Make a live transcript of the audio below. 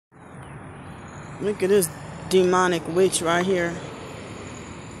Look at this demonic witch right here.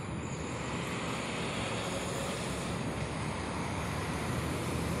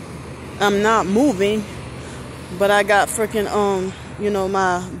 I'm not moving, but I got freaking you know,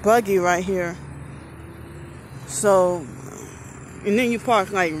 my buggy right here. So, and then you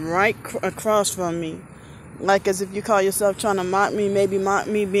park like right across from me, like as if you call yourself trying to mock me, maybe mock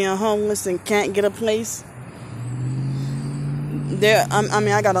me being homeless and can't get a place. There, I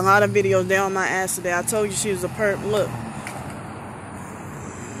mean, I got a lot of videos there on my ass today. I told you she was a perp. Look.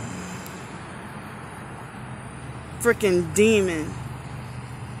 Freaking demon.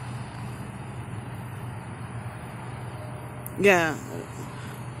 Yeah.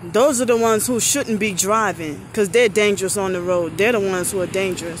 Those are the ones who shouldn't be driving, because they're dangerous on the road. They're the ones who are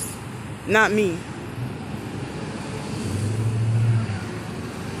dangerous, not me.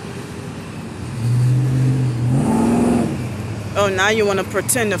 Oh, now you want to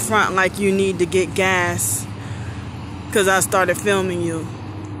pretend the front like you need to get gas because I started filming you.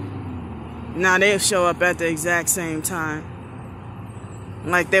 Now they'll show up at the exact same time,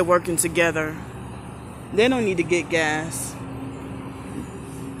 like they're working together. They don't need to get gas.